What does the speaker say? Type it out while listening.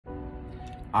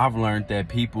I've learned that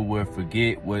people will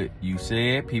forget what you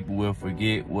said, people will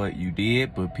forget what you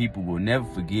did, but people will never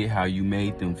forget how you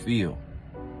made them feel.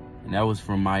 And that was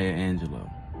from Maya Angelou.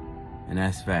 And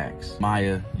that's facts.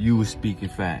 Maya, you were speaking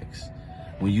facts.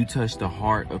 When you touch the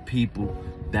heart of people,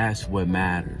 that's what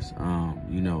matters.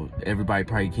 You know, everybody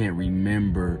probably can't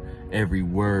remember every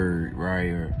word, right?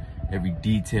 Or every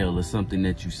detail of something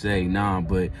that you say. Nah,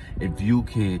 but if you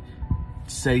can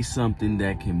say something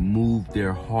that can move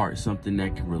their heart, something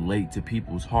that can relate to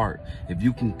people's heart, if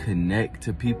you can connect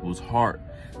to people's heart,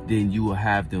 then you will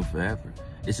have them forever.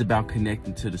 It's about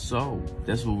connecting to the soul.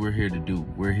 That's what we're here to do.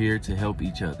 We're here to help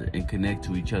each other and connect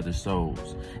to each other's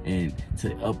souls and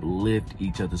to uplift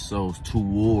each other's souls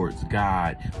towards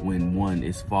God when one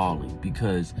is falling,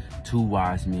 because 2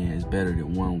 wise men is better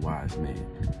than 1 wise man.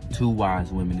 2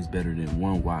 wise women is better than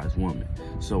 1 wise woman.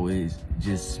 So it's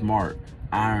just smart.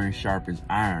 Iron sharpens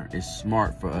iron. It's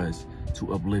smart for us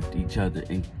to uplift each other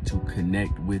and to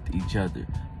connect with each other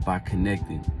by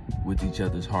connecting with each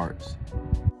other's hearts.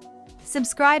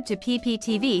 Subscribe to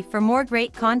PPTV for more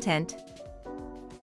great content.